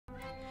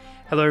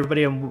Hello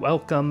everybody and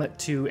welcome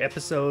to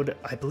episode,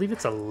 I believe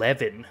it's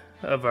 11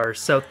 of our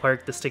South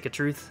Park The Stick of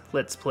Truth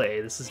Let's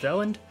Play. This is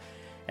Veland,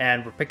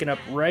 and we're picking up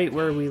right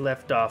where we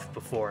left off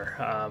before.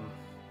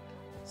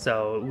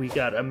 So we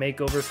got a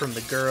makeover from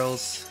the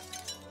girls,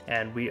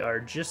 and we are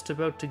just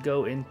about to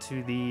go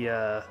into the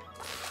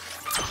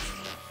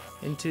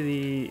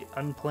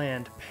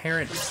unplanned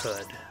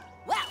parenthood.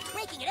 Wow,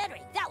 breaking and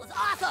entering, that was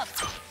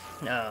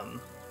awesome!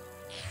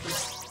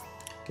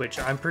 Which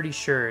I'm pretty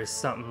sure is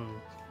something.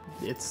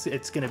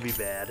 It's gonna be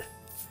bad,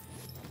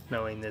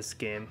 knowing this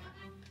game.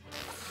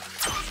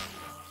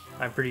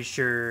 I'm pretty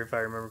sure, if I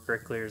remember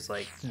correctly, there's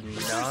like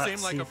Nazi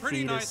like a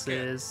pretty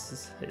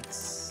fetuses.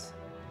 It's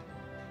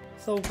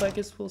so I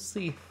guess we'll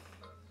see.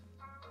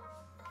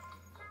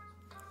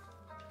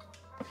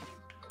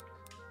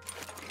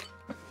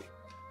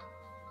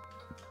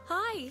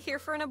 Hi, here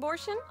for an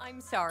abortion?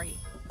 I'm sorry.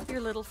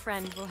 Your little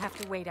friend will have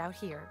to wait out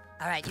here.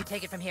 Alright, you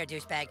take it from here,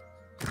 douchebag.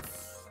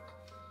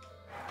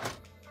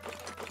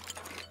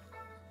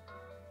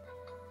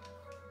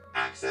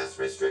 Access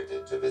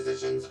restricted to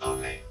physicians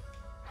only.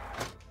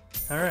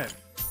 Alright.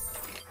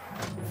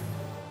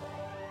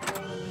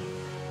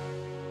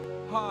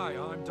 Hi,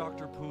 I'm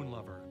Dr.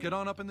 Poonlover. Get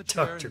on up in the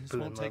chair, Dr. and this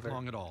won't take Poonlover.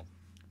 long at all.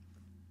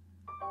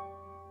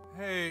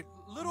 Hey,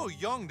 little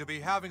young to be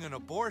having an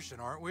abortion,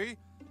 aren't we?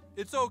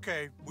 It's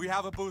okay. We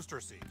have a booster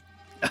seat.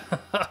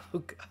 Oh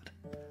god.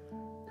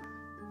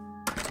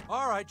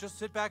 All right, just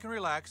sit back and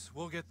relax.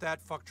 We'll get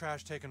that fuck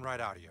trash taken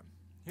right out of you.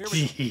 Here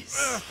we go.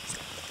 Jeez.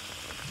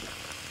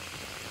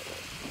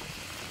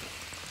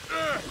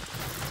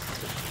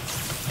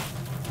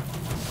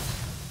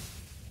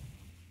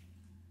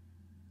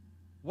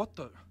 What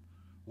the?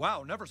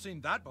 Wow, never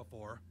seen that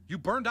before. You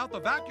burned out the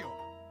vacuum.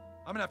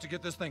 I'm gonna have to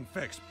get this thing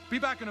fixed. Be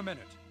back in a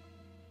minute.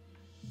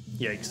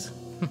 Yikes.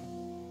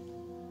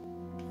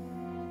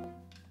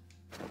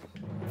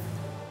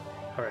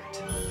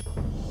 Alright.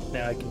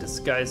 Now I can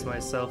disguise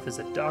myself as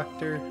a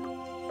doctor.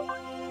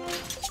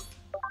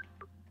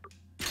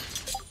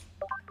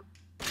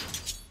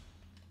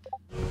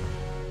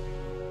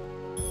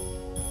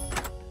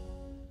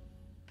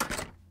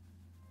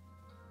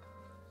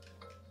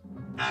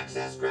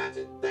 Access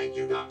granted. Thank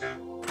you, Doctor.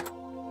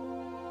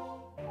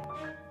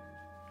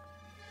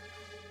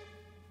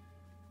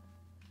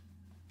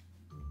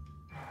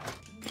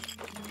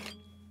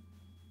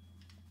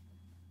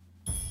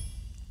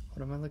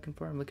 What am I looking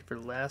for? I'm looking for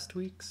last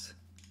week's.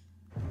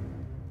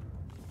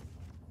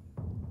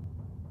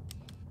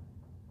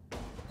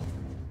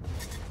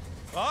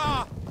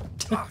 Ah!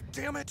 Ah,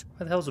 damn it!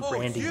 Why the hell's a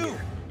Brandy you!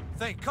 here?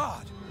 Thank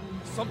God!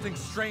 Something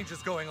strange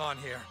is going on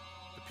here.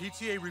 The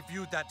PTA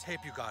reviewed that tape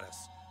you got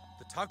us.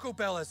 The Taco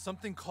Bell has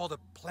something called a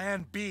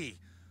Plan B.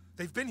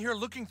 They've been here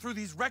looking through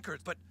these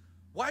records, but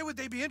why would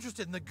they be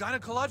interested in the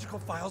gynecological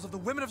files of the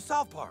women of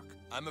South Park?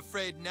 I'm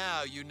afraid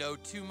now you know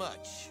too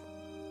much.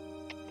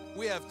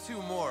 We have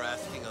two more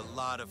asking a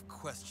lot of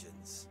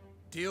questions.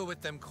 Deal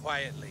with them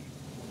quietly.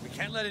 We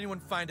can't let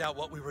anyone find out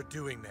what we were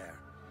doing there.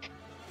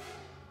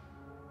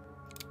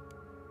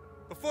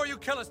 Before you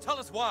kill us, tell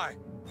us why.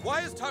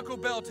 Why is Taco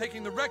Bell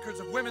taking the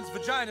records of women's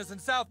vaginas in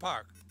South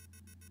Park?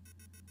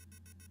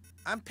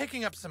 I'm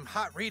picking up some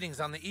hot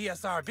readings on the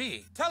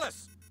ESRB. Tell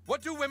us,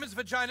 what do women's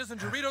vaginas and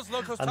Doritos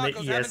Locos On the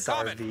Tacos have in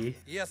common? ESRB.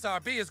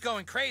 ESRB is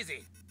going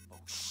crazy. Oh,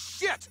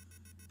 shit!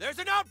 There's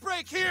an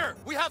outbreak here!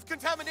 We have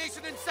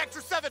contamination in Sector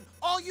 7!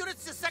 All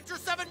units to Sector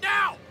 7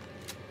 now!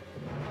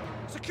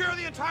 Secure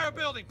the entire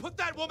building! Put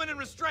that woman in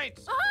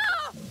restraints!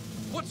 Ah!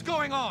 What's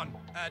going on?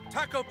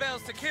 Taco Bell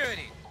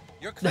security.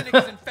 Your clinic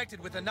is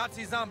infected with the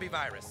Nazi zombie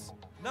virus.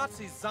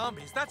 Nazi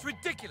zombies? That's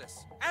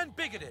ridiculous! And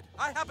bigoted.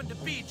 I happen to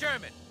be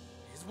German.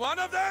 He's one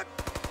of them!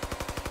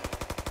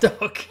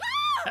 Okay.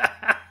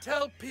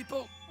 Tell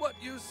people what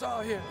you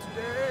saw here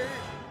today.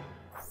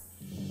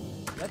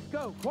 Let's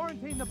go.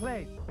 Quarantine the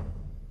place.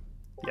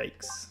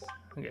 Yikes.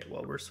 Okay,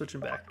 well, we're switching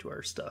back to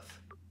our stuff.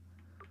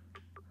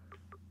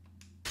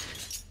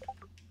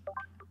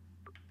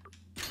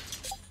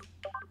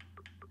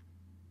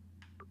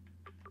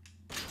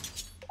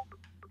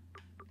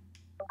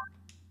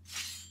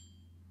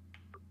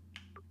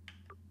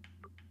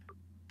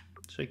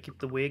 Should I keep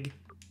the wig?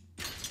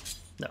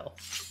 No.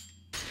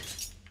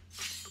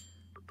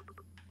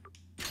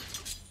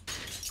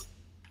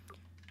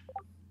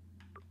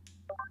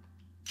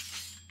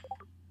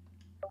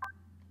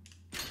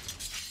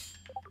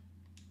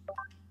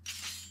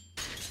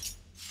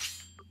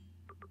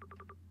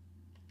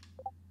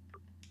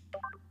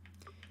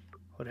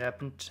 What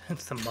happened to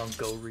the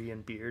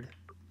Mongolian beard?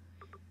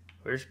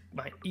 Where's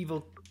my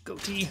evil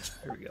goatee?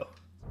 There we go.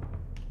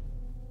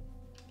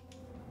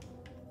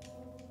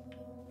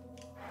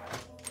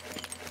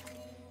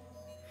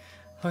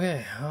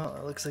 Okay, well,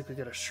 it looks like we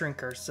gotta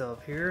shrink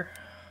ourselves here.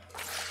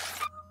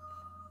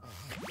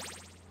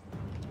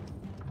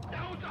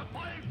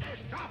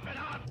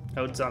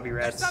 Oh, zombie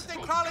rats. There's something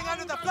crawling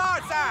under the floor,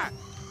 sir!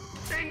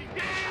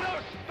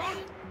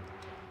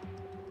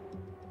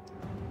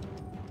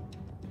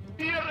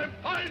 Ihren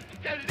Volk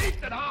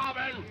geliebten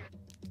haben!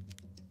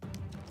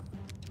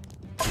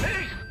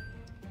 Ich!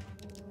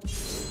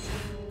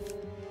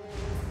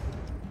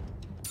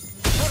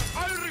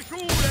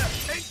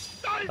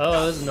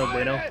 Oh, this is no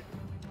bueno.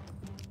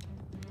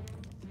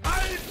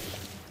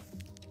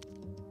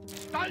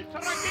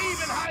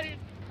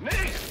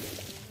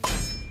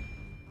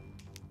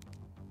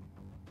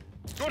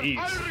 Jeez.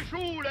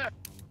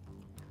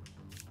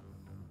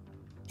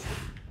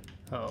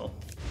 Oh.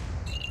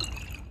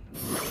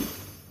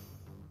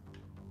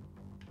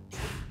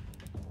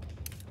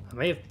 I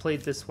may have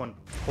played this one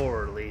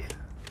poorly.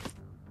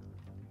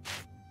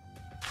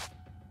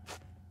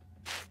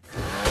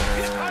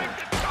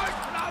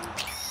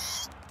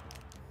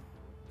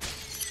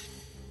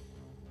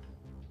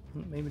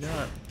 Maybe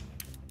not.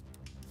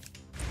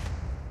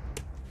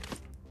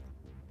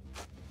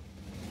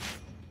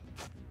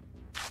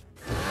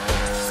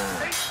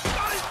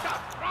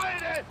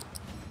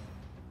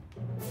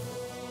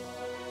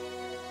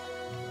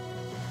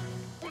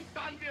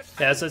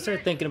 Yeah, so I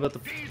started thinking about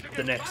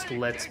the next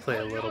Let's Play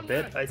a little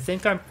bit. I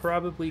think I'm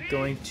probably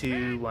going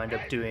to wind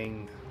up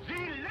doing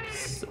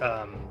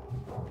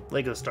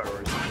Lego Star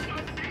Wars.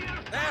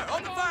 There,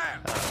 open fire!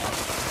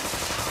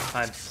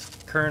 I'm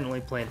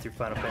currently playing through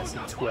Final Fantasy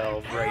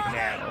 12 right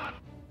now.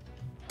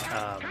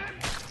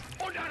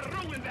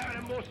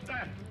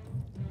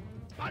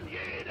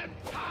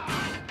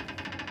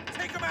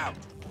 Take him out!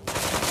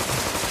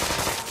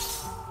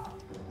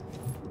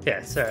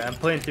 Yeah, sorry, I'm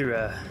playing through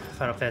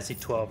Final Fantasy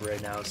 12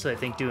 right now, so I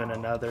think doing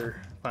another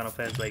Final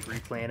Fantasy, like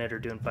replaying it or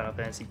doing Final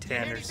Fantasy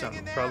 10 or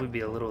something, would probably be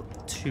a little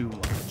too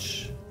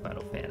much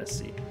Final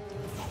Fantasy.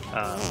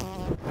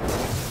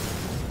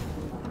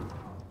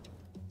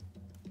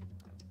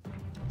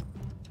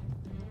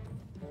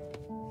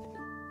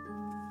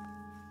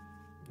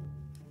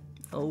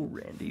 Oh,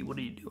 Randy, what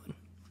are you doing?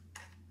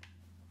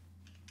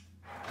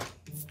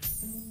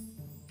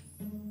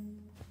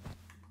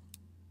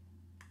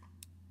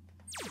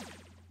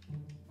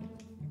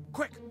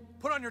 Quick,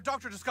 put on your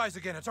doctor disguise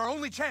again. It's our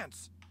only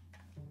chance.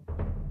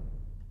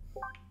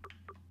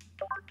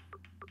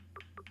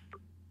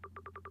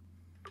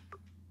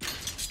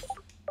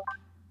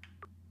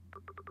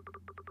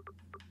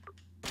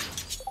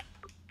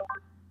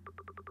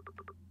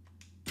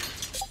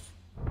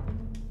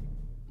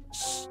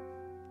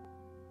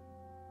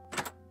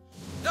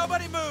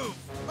 Nobody move!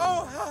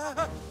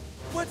 Oh,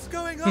 what's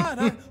going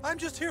on? I'm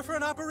just here for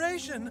an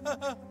operation.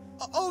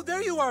 Oh,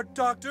 there you are,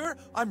 Doctor.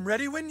 I'm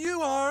ready when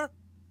you are.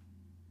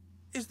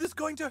 Is this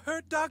going to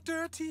hurt,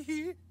 Doctor?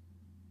 Teehee?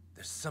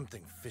 There's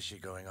something fishy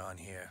going on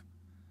here.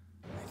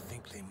 I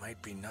think they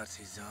might be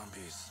Nazi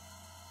zombies.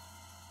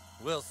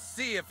 We'll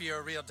see if you're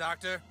a real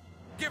doctor.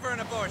 Give her an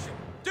abortion.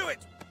 Do it!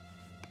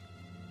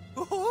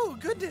 Oh,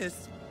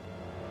 goodness.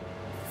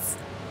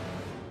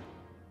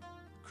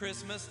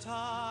 Christmas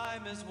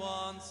time is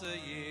once a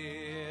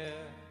year.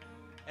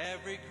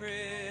 Every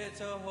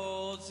critter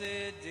holds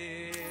it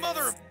dear.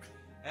 Mother!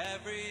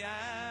 Every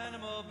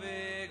animal,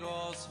 big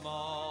or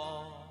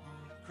small.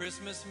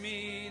 Christmas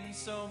means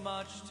so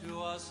much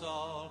to us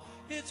all.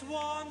 It's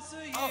once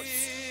a year. Oh,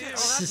 shit. Oh,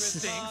 that Christmas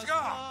stinks.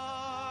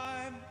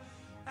 time,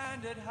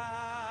 and it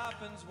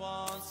happens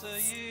once a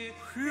year.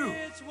 Phew.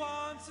 It's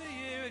once a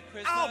year at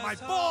Christmas Ow, my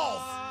balls!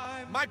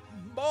 time. My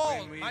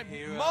balls! When we My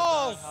hear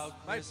malls! about how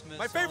My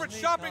Christmas favorite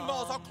only shopping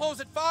malls. I'll comes close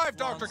at 5,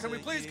 Doctor. once Can we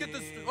a please get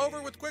this year.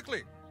 over with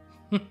quickly?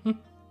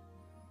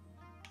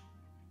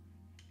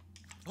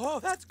 Oh,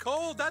 that's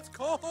cold. That's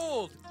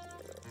cold.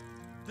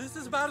 This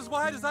is about as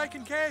wide as I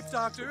can cape,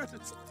 Doctor.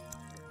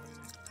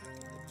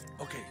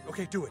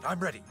 Okay, do it. I'm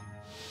ready.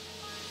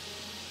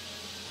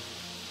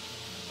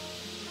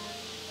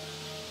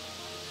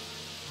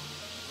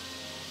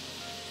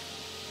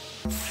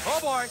 Oh,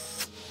 boy.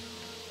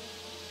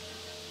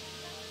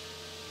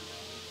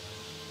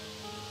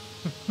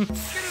 Get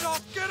it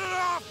off! Get it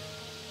off!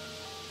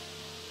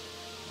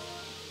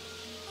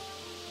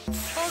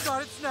 Oh,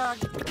 God, it's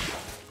snagged.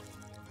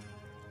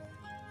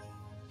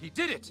 He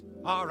did it!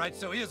 All right,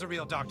 so he is a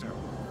real doctor.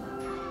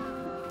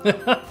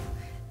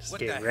 Just What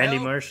gave the Randy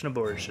hell? Marsh an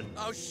abortion.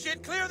 Oh,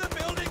 shit! Clear the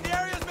building! The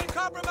area's been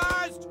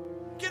compromised!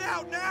 Get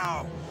out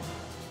now!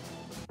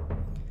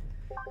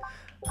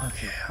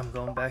 Okay, I'm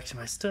going back to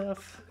my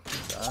stuff,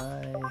 'cause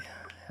I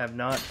have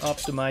not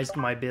optimized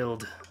my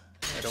build.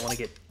 I don't want to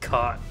get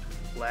caught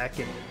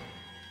lacking.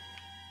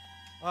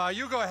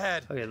 You go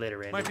ahead. Okay, later,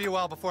 Randy. Might be a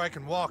while before I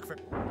can walk.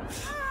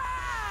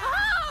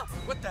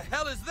 What the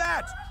hell is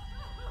that?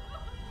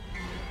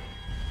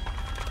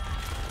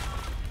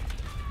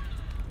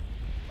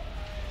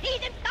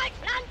 Diesem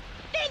Deutschland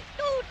stinkst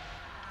du!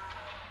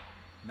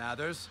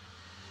 Mathers,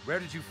 where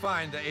did you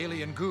find the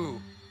alien goo?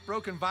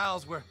 Broken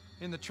vials were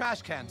in the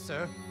trash can,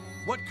 sir.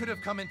 What could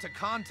have come into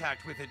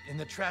contact with it in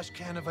the trash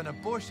can of an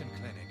abortion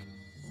clinic?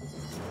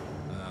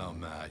 Oh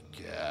my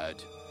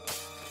God.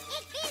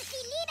 Ich will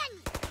sie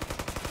lieben!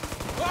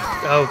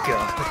 Oh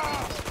god.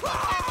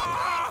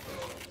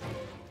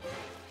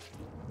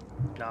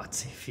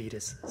 Nazi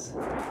fetuses.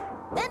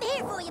 I'm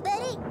here for you,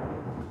 buddy!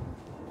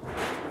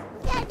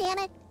 God damn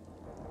it!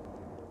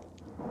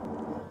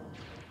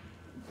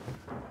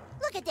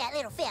 Look at that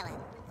little fella.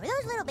 Are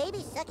those little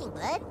babies sucking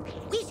blood?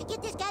 We should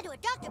get this guy to a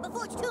doctor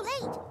before it's too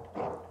late.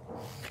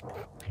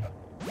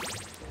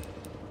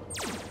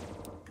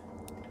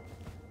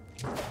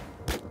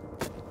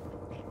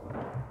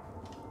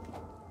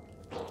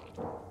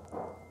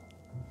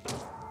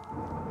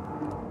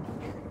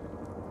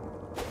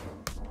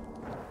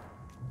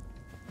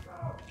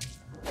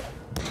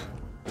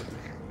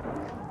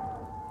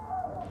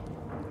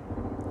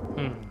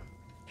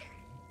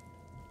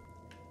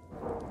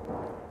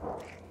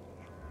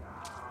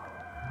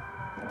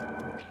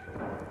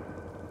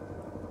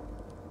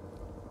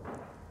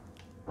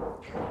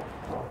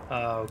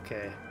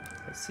 Okay,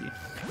 I see.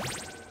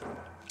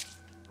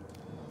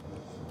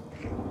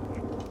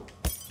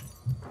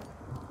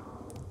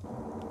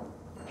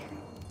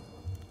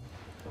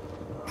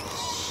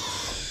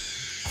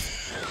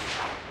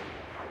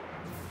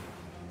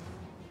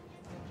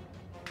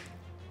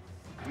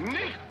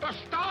 Nicht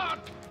verstanden!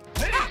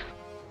 Nicht!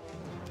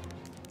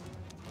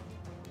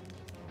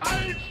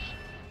 Halt!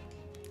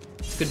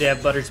 It's good to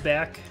have Butters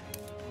back.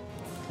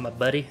 My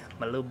buddy,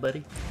 my little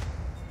buddy.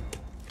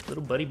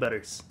 Little buddy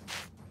Butters.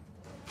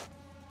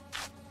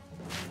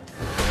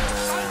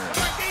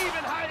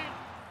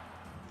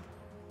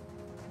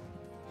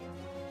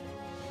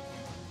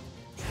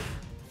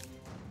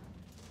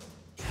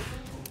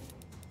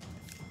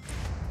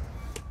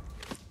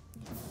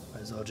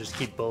 Might as well just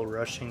keep bull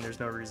rushing, there's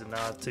no reason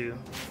not to.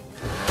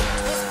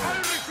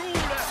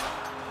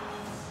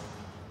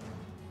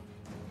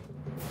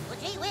 Well,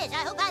 gee whiz,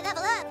 I hope I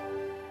level up.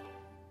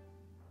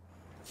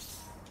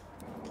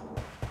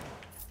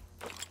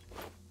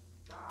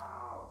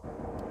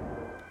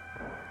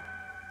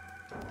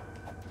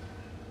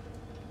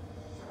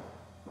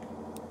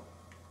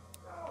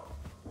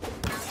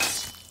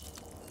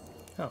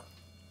 Oh.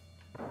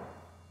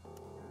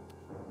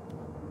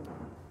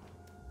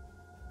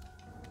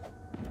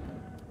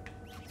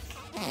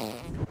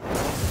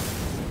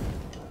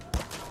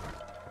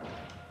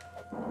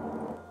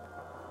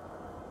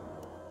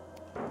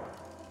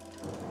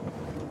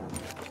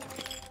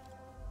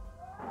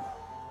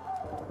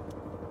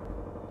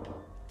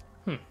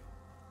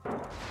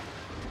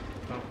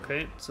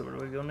 Okay, so where do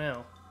we go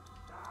now?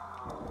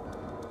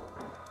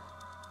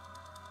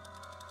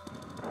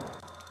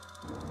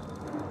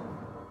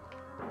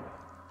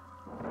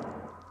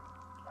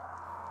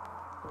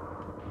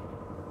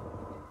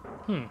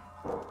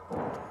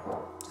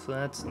 So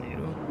that's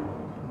new.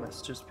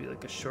 Must just be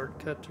like a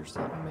shortcut or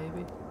something,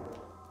 maybe?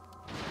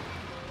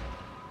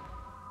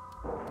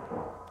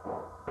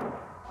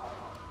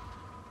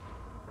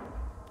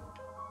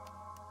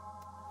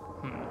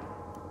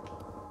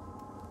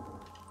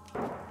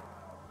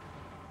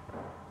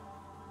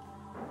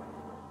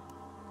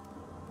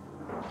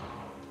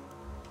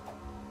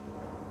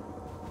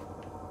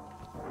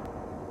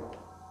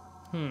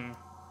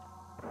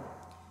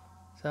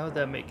 So how would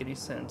that make any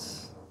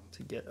sense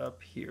to get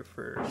up here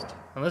first?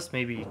 Unless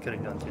maybe you could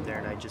have gone through there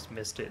and I just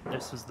missed it.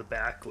 This was the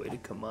back way to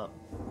come up.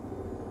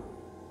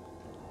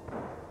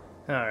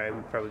 Alright,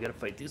 we probably gotta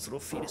fight these little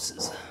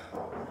fetuses.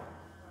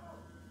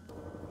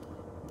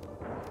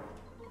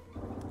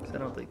 'Cause I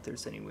don't think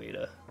there's any way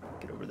to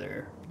get over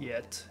there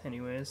yet,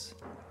 anyways.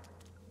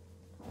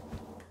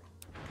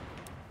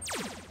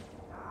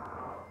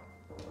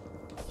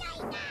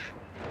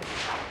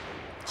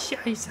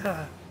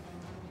 Scheiße!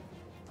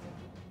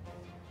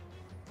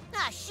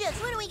 Ah,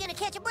 shucks, when are we gonna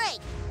catch a break?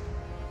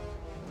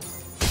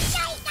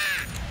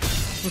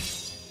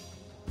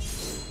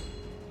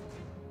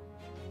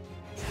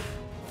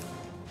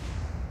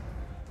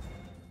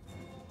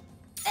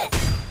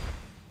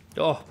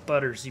 Oh,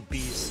 Butters, you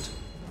beast.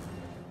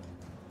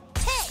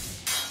 Hey!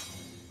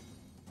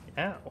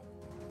 Ow.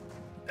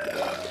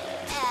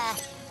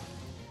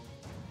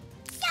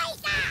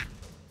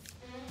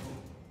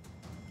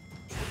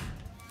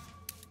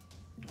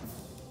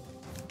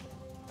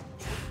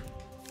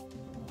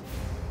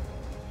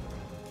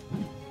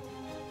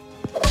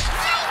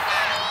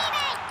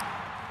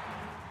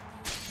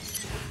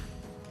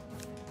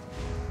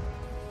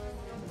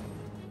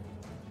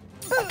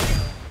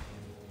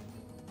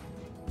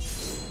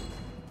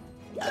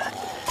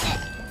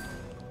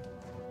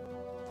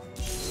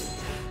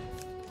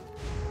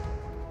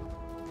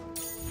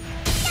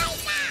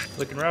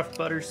 Looking rough,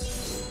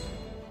 Butters.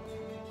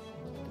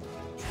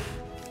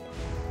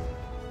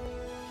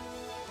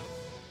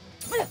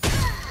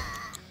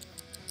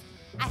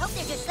 I hope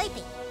they're just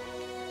sleeping.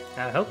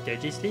 I hope they're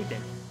just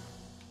sleeping.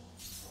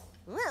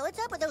 Well, what's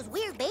up with those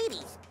weird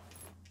babies?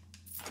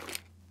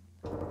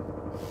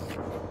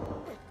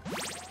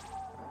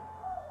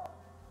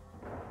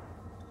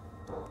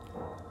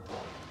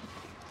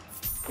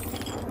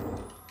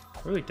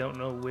 I really don't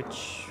know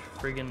which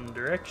friggin'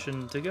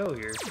 direction to go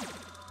here.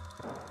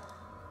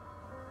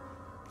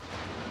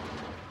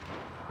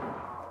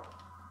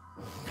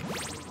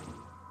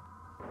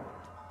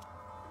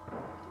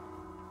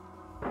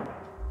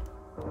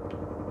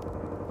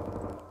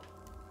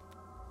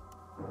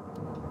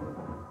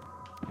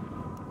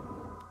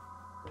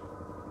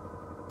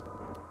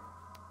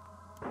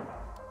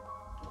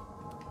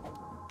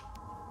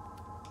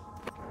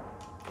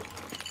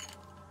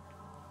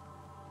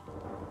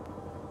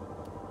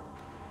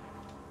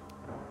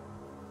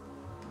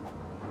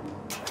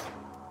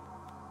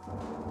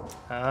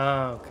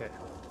 Ah, okay.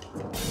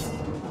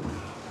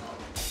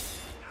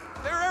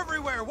 They're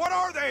everywhere! What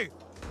are they?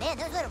 Man,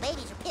 those little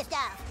babies are pissed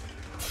off.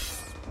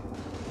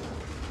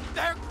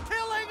 They're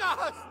killing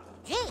us!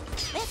 Gee,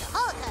 it's a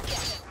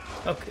Holocaust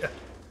out there. Okay.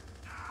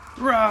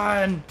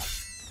 Run!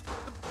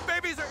 The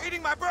babies are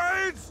eating my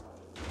brains!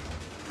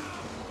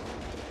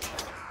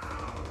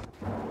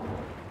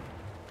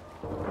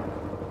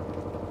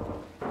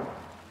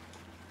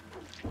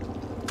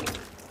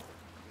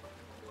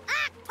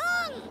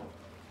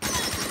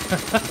 Well,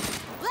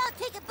 I'll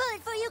take a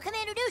bullet for you,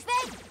 Commander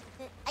Douchebag.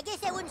 I guess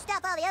that wouldn't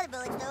stop all the other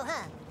bullets, though,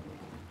 huh?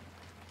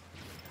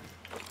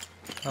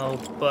 Oh,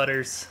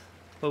 Butters.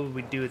 What would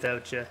we do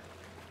without you?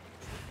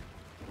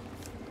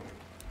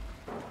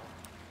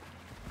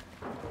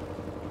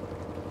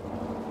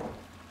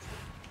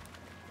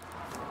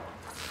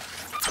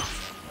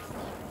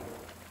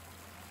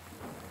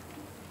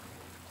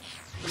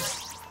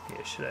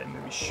 Yeah, should I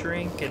maybe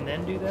shrink and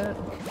then do that?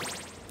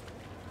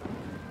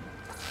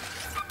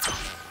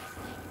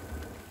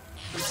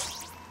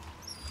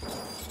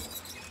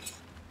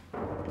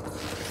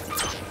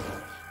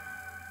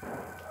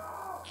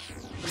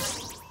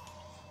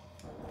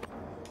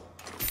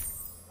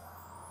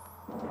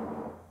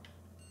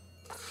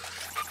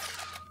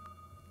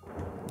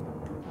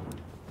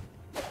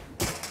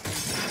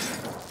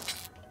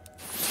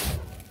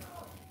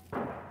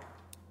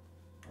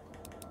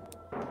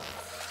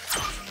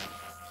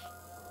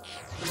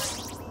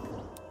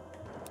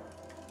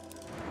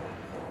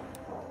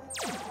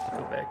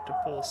 Back to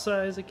full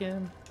size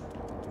again.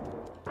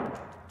 I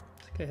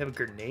think I have a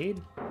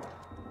grenade.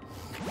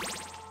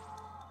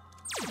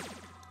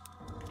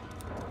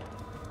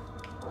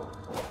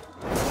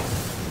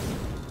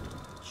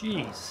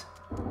 Jeez.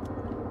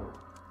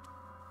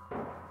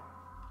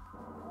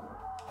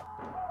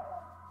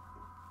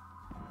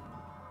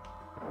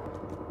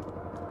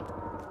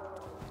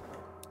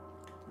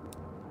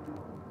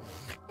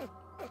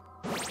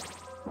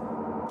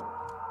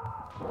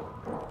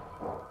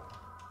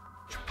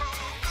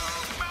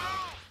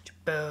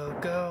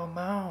 Go,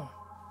 Mo.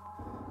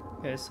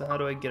 Okay, so how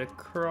do I get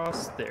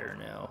across there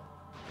now?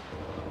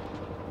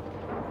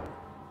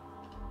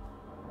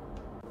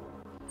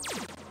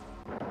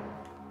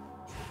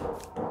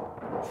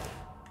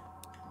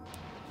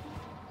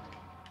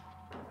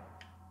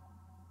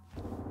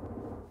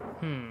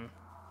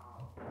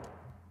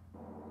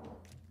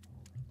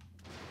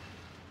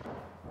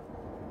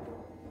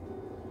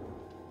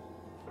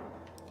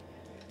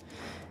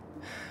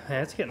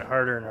 Man, it's getting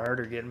harder and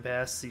harder getting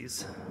past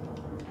these.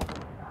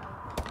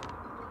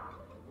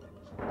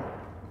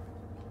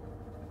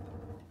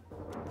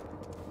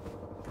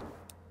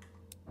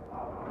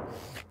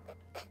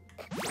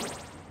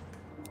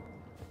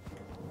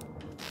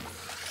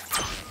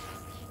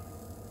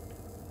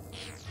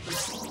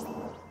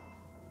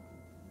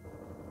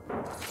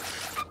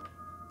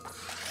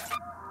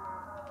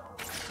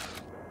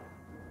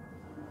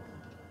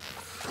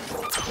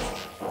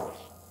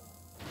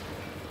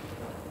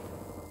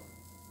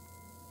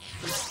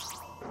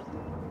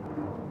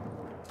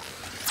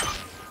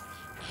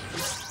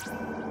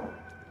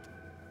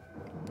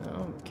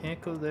 Can't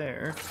go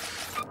there.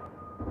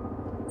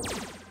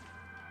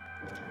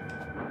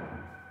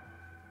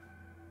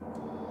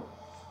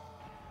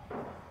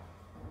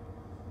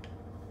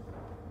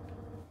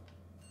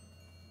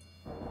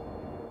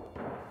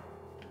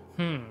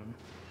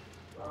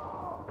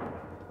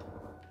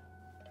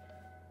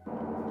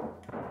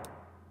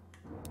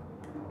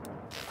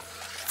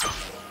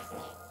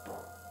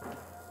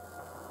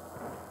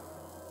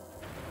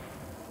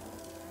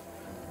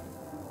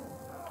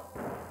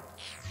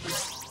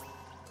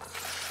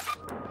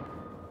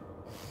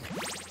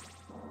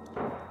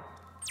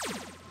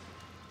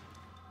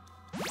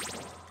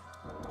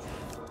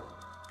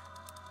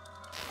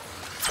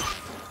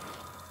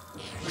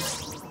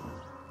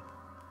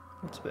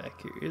 What's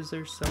back here? Is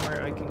there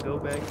somewhere I can go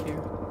back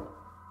here?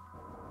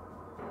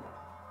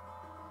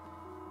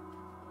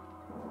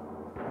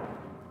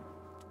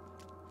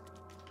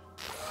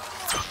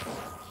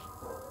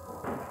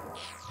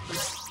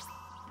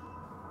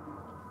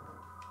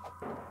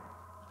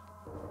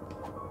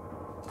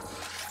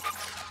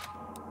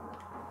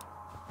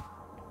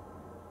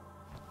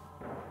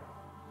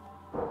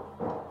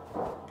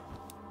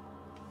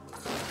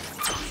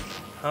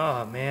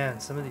 Oh man,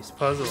 some of these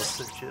puzzles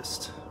are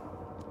just...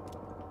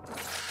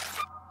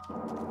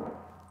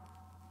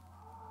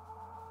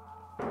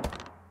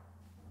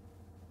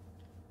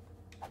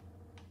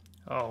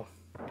 Oh.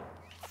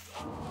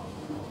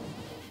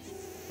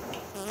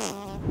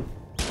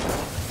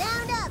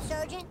 Sound up,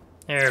 Sergeant.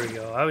 There we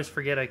go. I always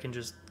forget I can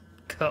just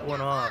cut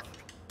one off.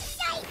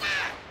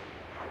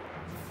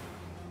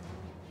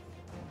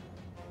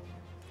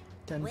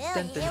 Dun, Well,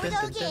 dun, here dun, we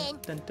dun, go dun, again.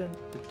 dun, dun,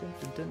 dun, dun,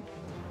 dun, dun.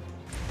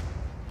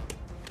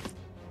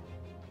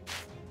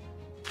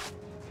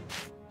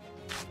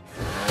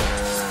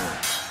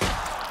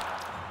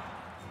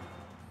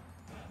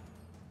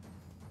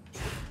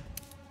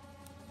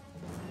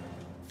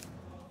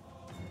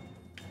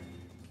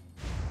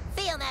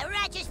 Feel my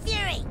righteous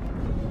fury.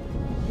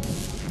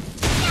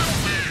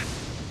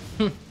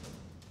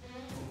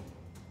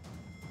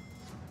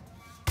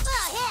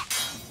 Oh, heck.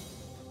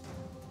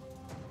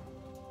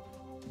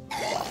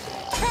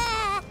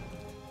 Ah.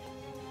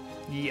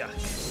 Yuck.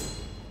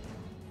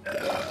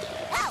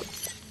 Ow.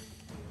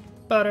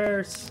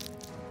 Butters.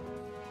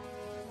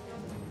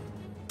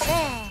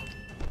 Ah.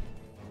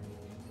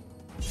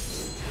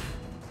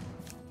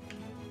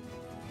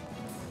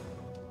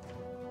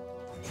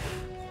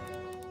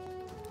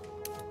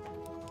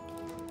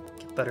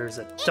 Butters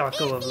a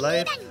taco of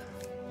life.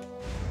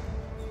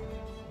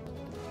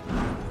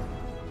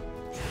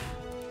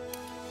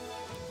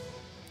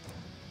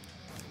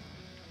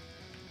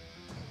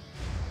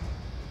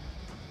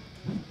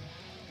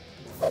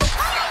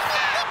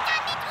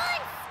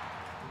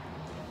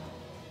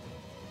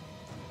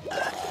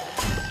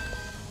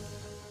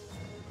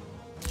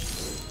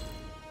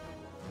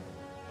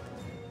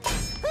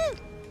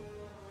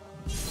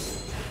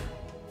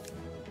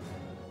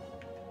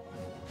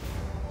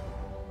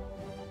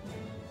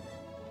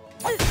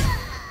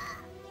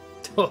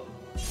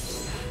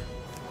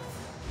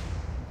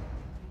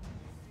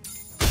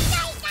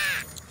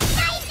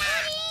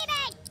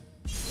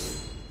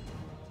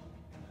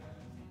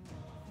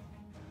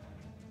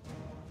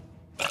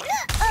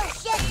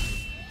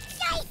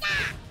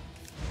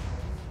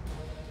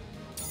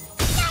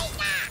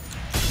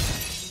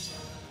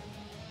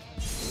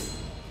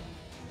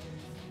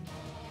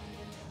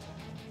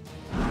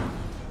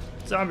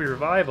 Zombie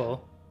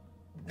revival?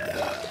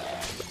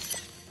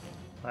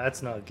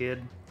 That's not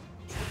good.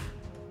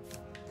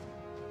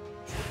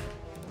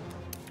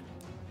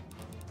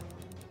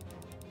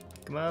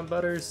 Come on,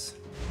 Butters.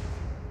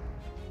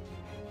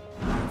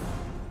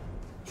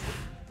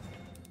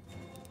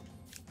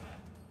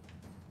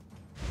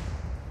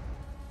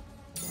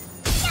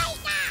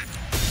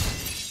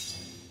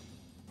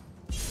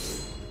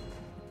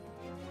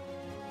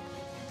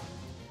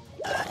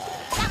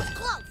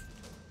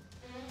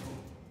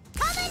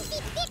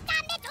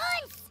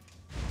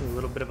 A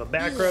little bit of a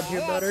back rub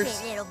here, Butters.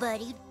 That's it, little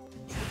buddy.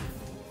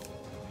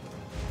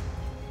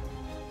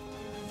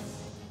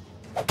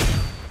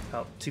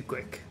 Oh, too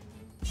quick.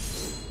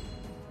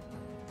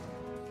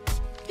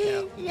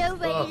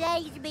 Nobody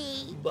likes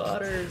me.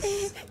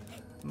 Butters,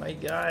 my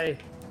guy.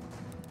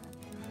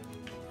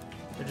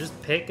 They're just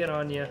picking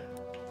on you.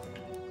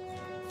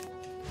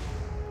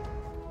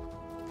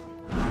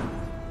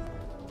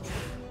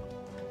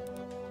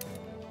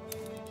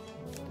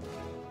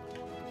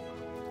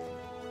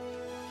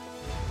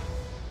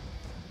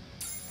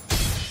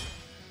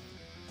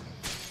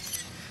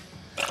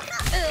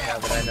 Now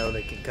that I know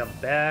they can come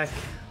back.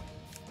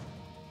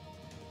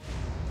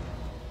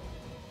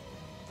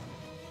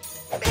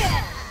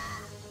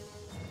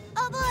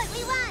 Oh boy,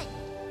 we won!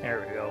 There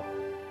we go.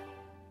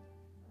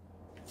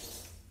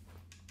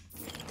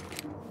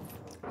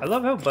 I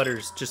love how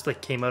Butters just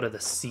like came out of the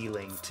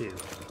ceiling too.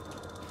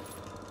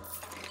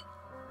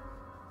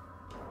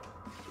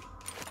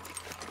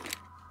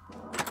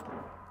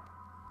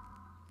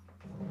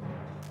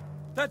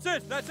 That's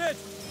it! That's it!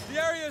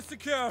 The area is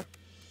secure!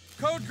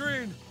 Code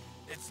green!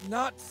 It's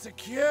not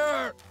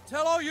secure!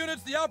 Tell all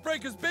units the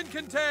outbreak has been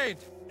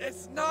contained!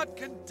 It's not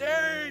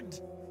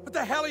contained! What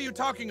the hell are you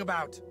talking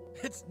about?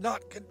 It's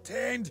not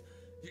contained!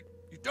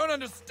 You don't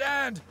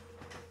understand!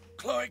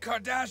 Khloe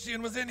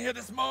Kardashian was in here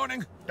this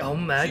morning! Oh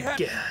my She had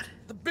god.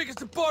 the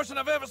biggest abortion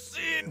I've ever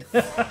seen!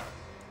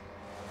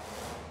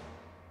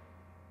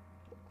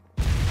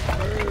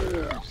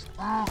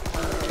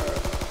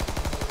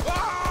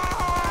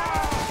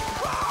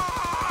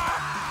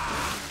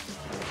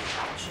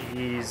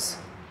 Jeez.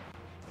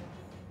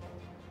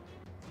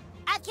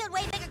 I've killed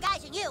way bigger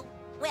guys than you.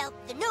 Well,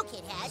 the new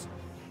kid has.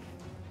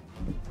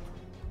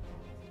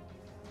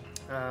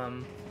 I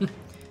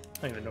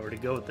don't even know where to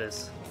go with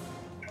this.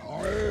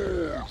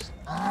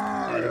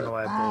 I don't know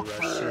why I Bull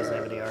Rush. She doesn't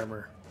have any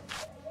armor.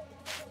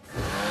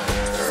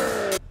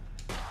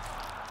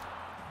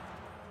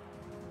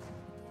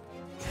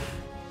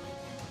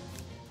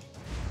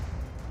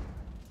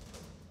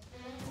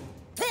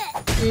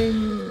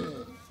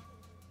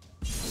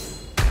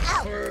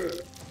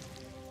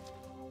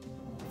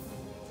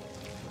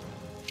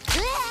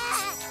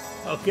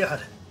 Oh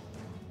god.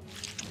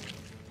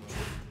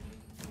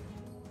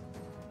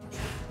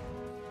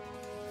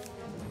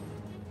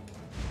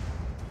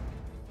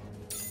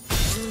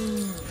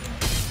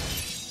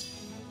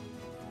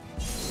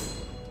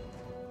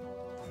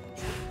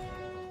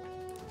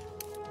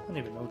 I don't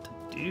even know what to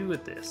do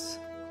with this.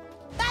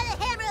 By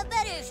the hammer of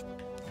Butters!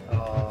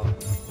 Oh.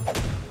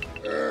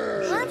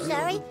 Oh, I'm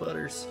sorry.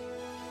 Butters.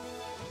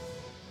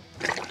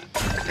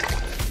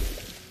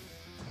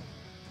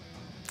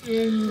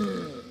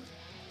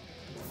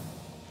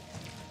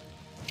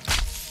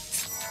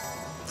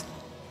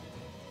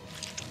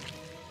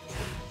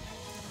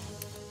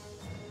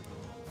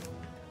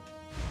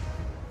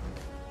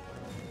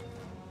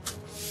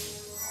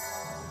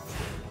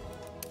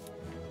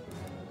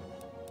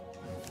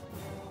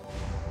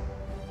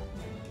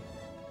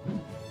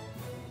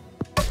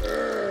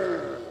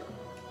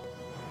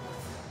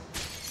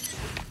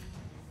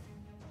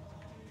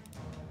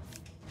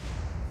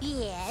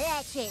 Yeah,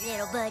 that's it,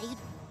 little buddy.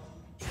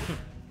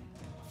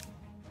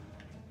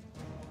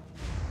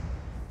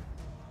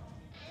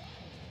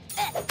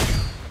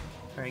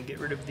 Alright, get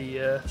rid of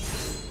the,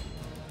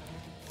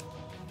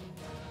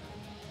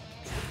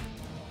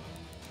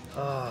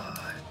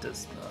 Ah, it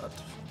does not.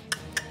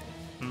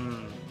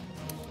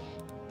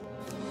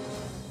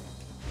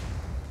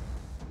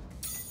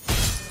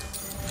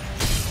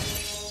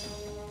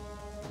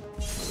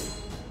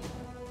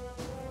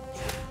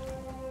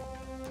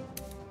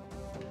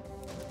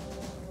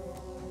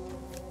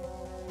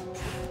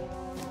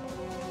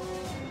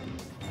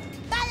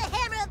 By the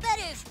hammer of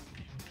Butters!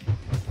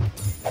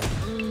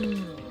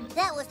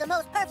 That was the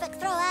most perfect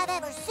throw I've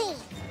ever seen.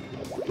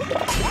 That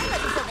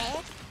wasn't so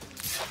bad.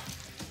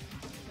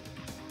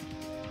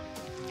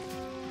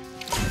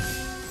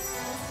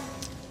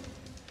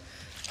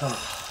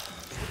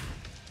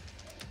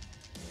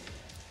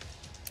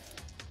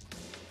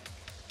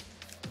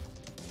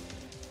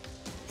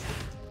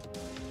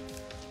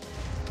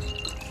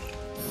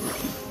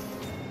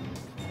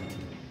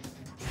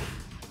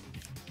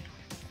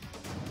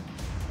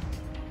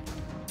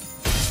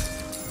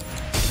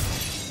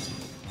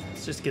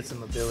 Let's just get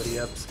some ability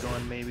ups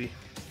going, maybe.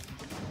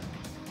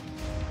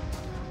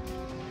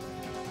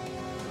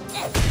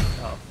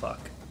 Oh, fuck.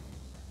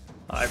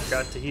 I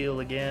forgot to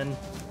heal again.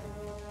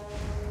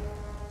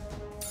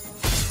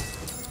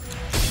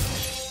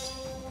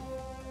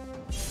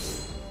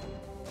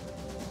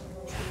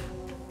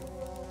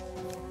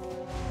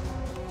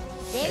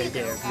 There Hey you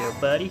go, there, pal.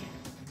 little buddy.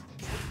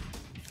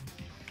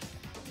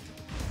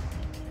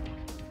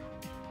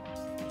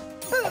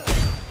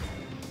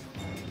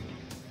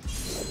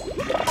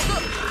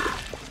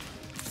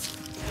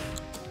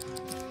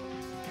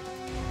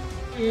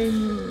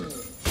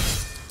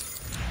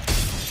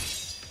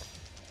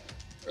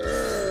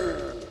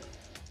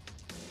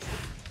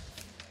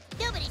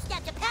 Nobody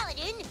stopped a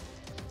paladin.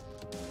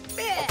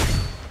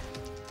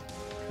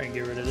 Try and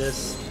get rid of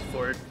this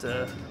before it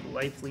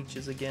life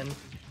leeches again.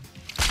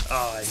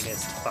 Oh, I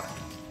missed. Fuck.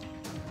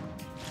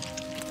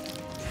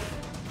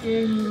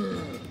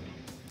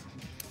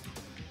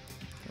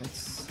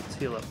 Let's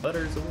heal up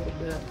Butters a little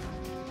bit.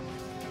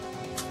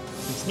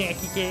 Some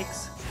snacky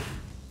cakes.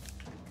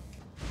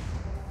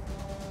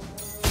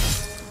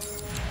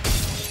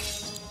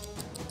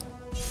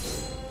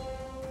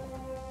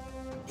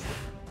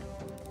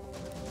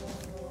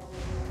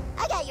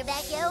 I got your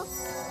back, yo.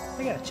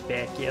 I got you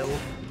back, yo.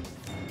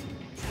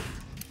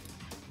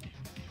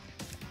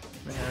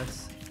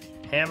 That's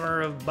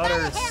Hammer of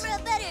Butters. Hammer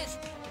of butters.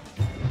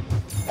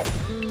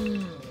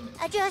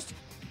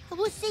 I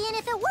was seeing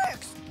if it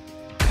works.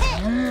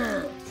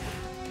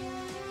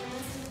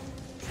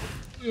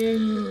 Hey.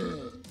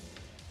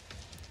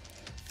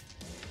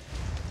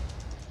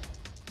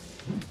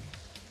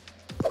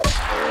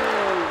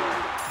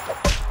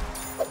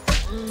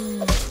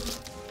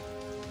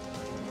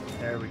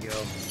 There we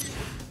go.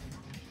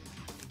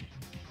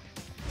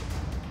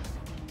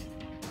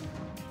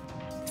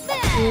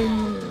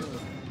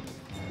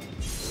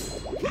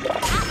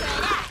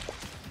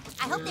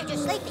 I hope they're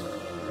just sleeping.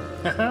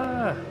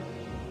 Haha!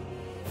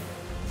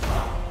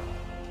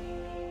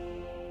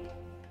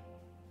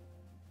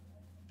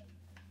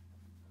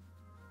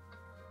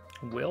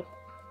 Welp.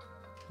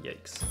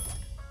 Yikes.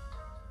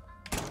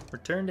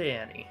 Return to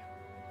Annie.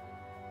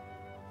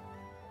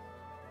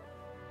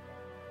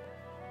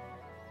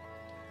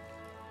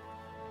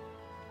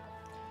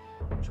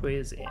 Which way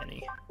is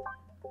Annie?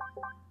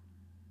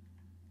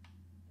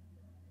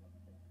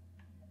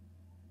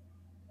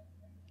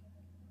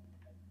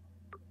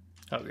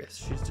 Okay,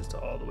 so she's just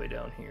all the way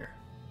down here.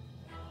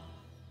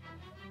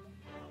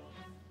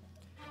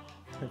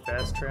 Is there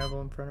fast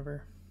travel in front of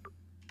her?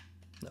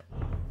 No.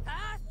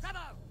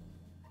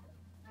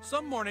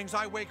 Some mornings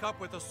I wake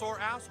up with a sore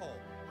asshole.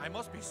 I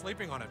must be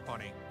sleeping on it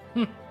funny.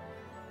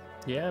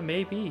 Yeah,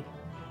 maybe.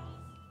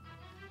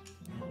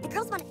 The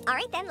girls want it. All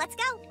right, then, let's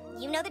go.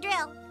 You know the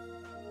drill.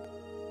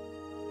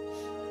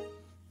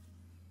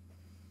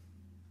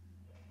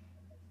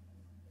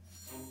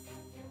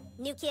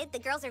 New kid, the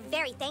girls are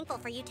very thankful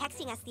for you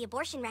texting us the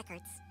abortion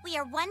records. We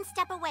are one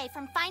step away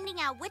from finding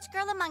out which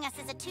girl among us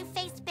is a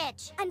two-faced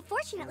bitch.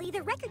 Unfortunately,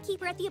 the record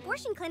keeper at the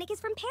abortion clinic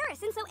is from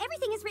Paris, and so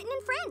everything is written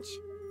in French.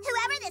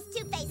 Whoever this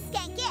two-faced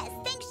skank is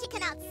thinks she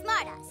can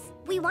outsmart us.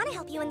 We want to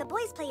help you and the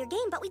boys play your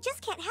game, but we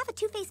just can't have a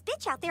two-faced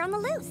bitch out there on the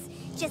loose.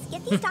 Just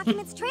get these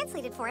documents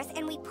translated for us,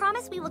 and we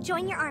promise we will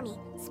join your army.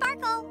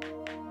 Sparkle!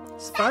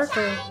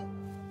 Sparkle!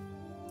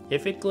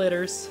 If it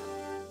glitters.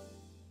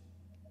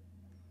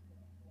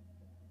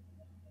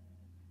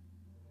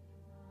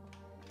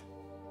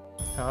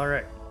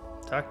 Alright,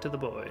 talk to the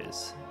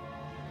boys.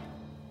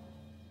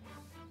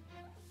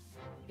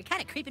 You're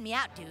kind of creeping me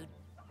out, dude.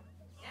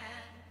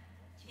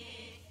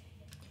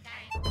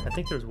 I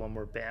think there's one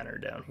more banner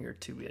down here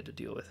too we had to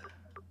deal with.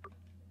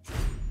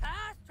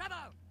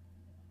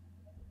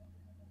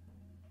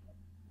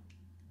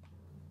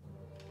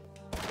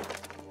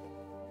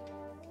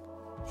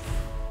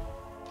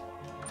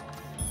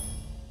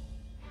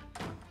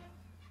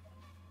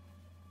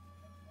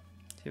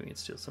 See if we can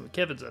steal some of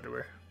Kevin's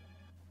underwear.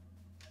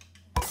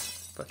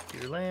 Fuck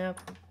your lamp.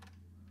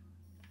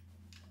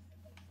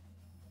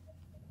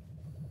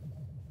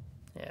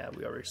 Yeah,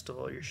 we already stole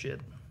all your shit.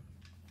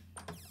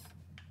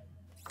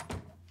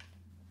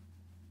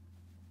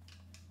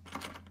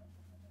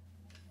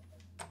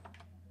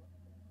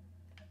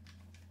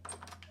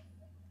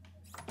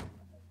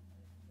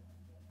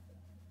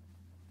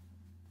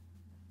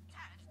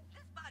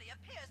 This body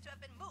appears to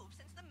have been moved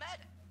since the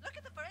murder. Look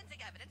at the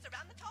forensic evidence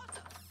around the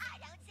torso. I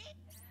don't see.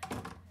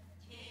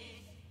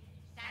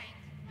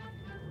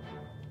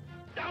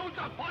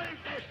 Unser Volk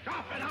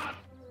geschaffen hat.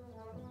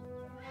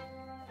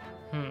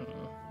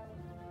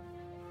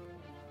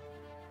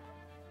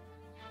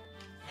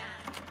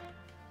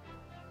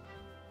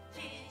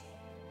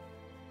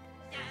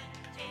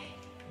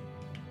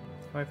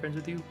 Am I friends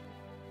with you?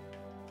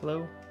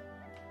 Hello?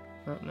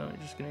 Oh, no, you're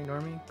just gonna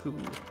ignore me? Cool.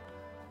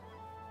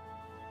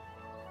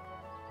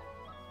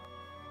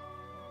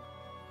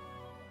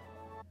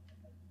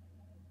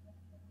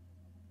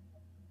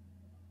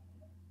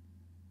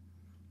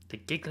 The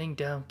giggling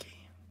donkey.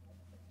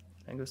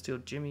 Can I go steal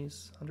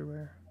Jimmy's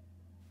underwear?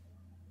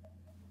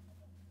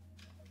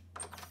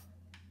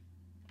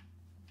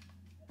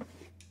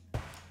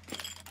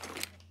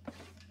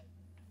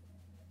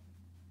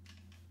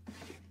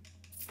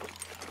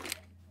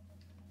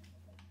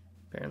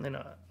 Apparently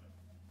not.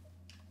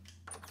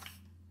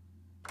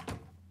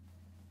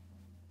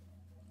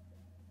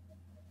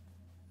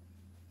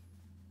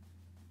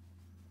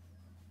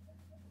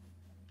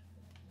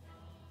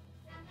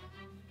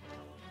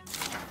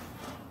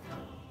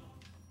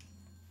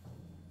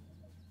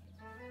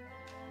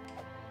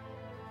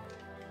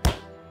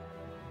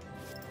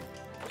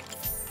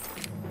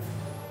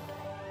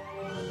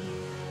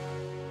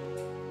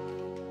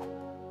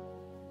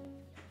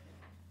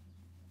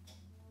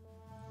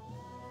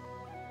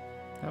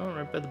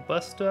 Right by the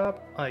bus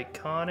stop.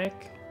 Iconic.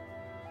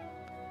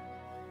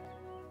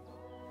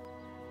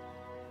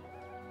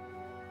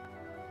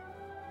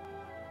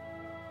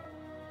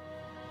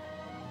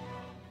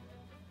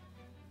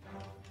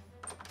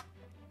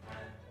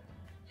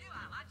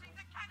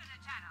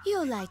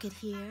 You'll like it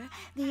here.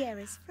 The air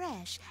is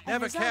fresh. And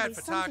Never there's cared always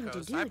for something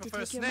tacos. to do I to prefer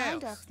take your mind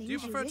snails. off things Do you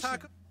prefer wish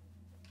taco?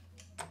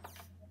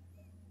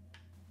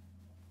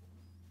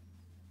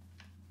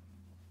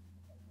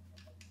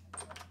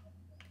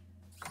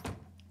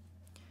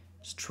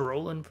 Just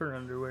trolling for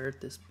underwear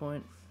at this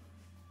point.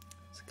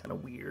 It's kind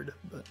of weird,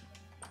 but...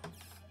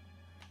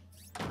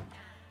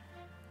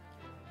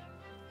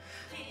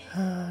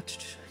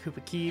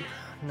 Koopa Keep.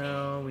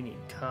 No, we need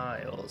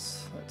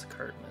Kyle's. That's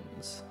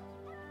Cartman's.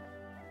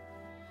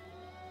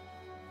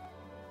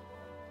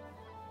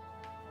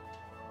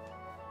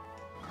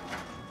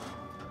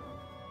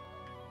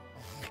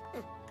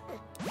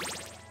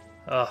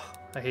 Oh,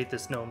 I hate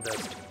this gnome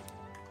dust.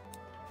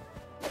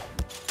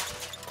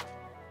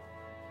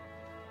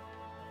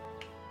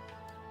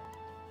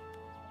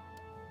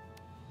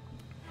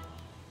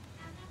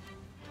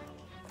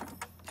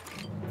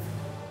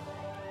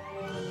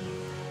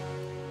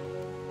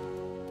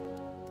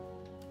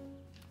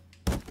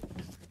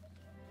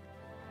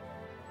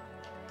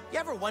 You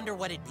ever wonder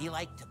what it'd be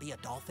like to be a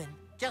dolphin?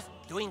 Just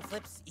doing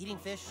flips, eating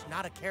fish,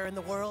 not a care in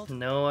the world?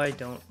 No, I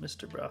don't,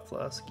 Mr.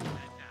 Broflovski.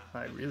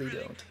 I really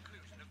don't.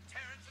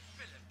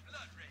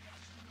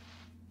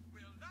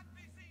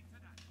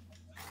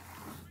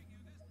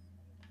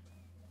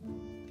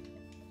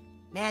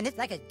 Man, this is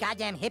like a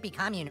goddamn hippie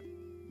commune.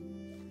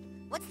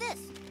 What's this?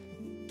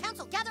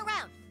 Council, gather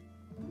round.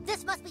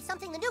 This must be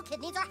something the new kid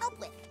needs our help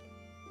with.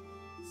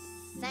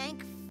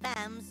 Cinq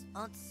femmes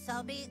ont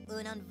sobi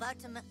un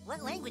envartement.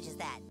 What language is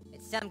that?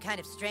 It's some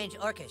kind of strange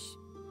Orcish.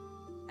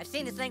 I've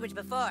seen this language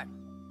before.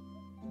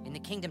 In the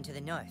kingdom to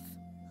the north.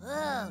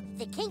 Oh,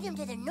 the kingdom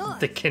to the north.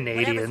 The Whatever's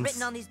Canadians.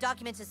 written on these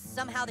documents is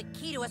somehow the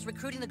key to us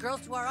recruiting the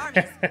girls to our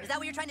armies. Is that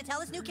what you're trying to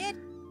tell us, new kid?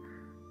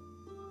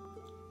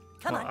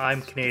 Come Well, on.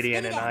 I'm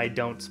Canadian spit it and out. I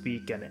don't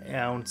speak an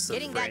ounce of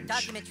Getting French. that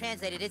document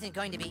translated isn't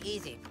going to be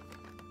easy.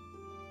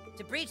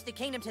 To breach the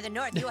kingdom to the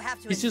north, you will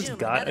have to He's assume just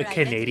got a another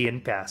Canadian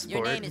identity. passport.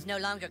 Your name is no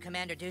longer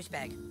Commander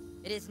Douchebag.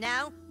 It is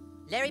now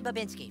Larry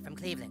Babinski from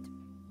Cleveland.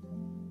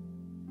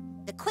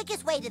 The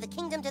quickest way to the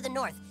kingdom to the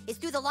north is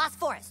through the Lost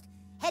Forest.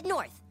 Head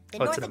north,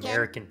 then Oh, north it's an again,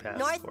 American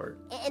passport.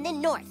 north, and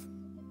then north.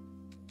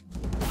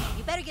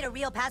 You better get a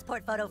real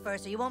passport photo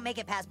first or you won't make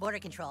it past border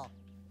control.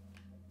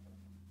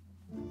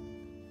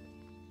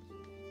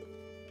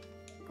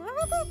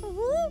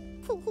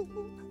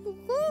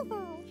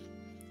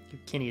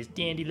 Give Kenny his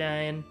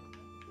dandelion.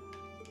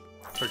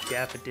 Or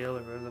daffodil,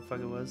 or whatever the fuck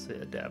it was.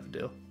 Yeah,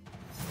 daffodil.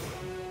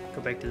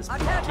 Go back to this Our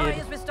big territory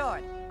kid. is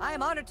restored. I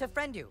am honored to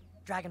friend you,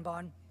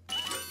 Dragonborn.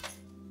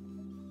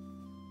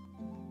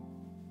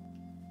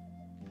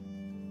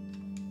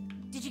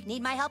 Did you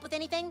need my help with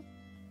anything?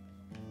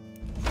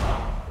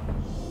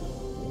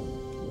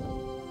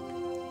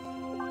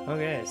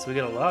 Okay, so we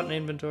got a lot in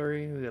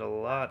inventory. We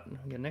got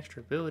an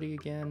extra ability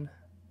again.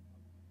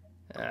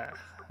 I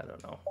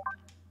don't know.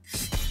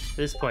 At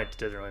this point, it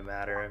doesn't really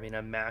matter. I mean,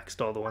 I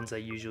maxed all the ones I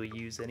usually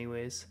use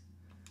anyways.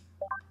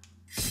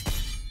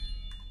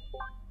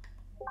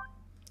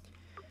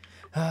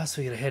 So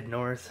we gotta head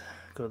north,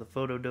 go to the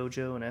photo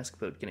dojo and ask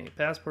about getting a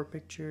passport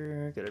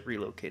picture. Gotta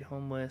relocate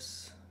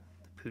homeless.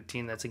 The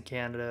poutine that's in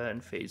Canada,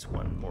 and phase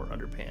 1 more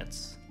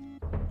underpants.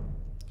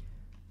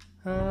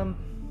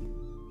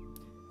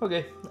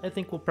 Okay, I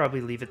think we'll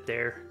probably leave it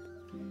there.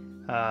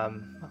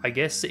 I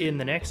guess in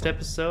the next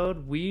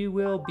episode, we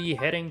will be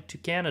heading to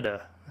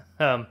Canada.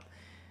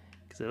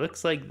 Because it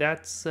looks like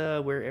that's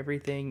where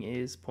everything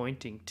is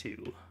pointing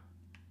to.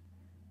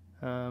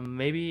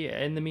 Maybe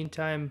in the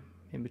meantime,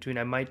 in between,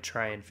 I might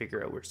try and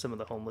figure out where some of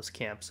the homeless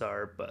camps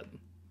are, but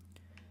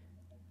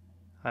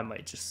I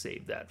might just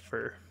save that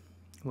for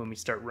when we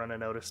start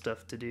running out of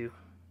stuff to do.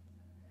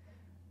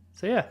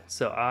 So yeah,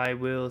 so I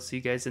will see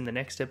you guys in the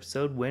next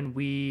episode when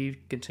we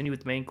continue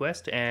with the main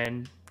quest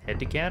and head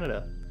to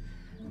Canada.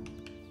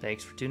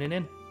 Thanks for tuning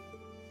in.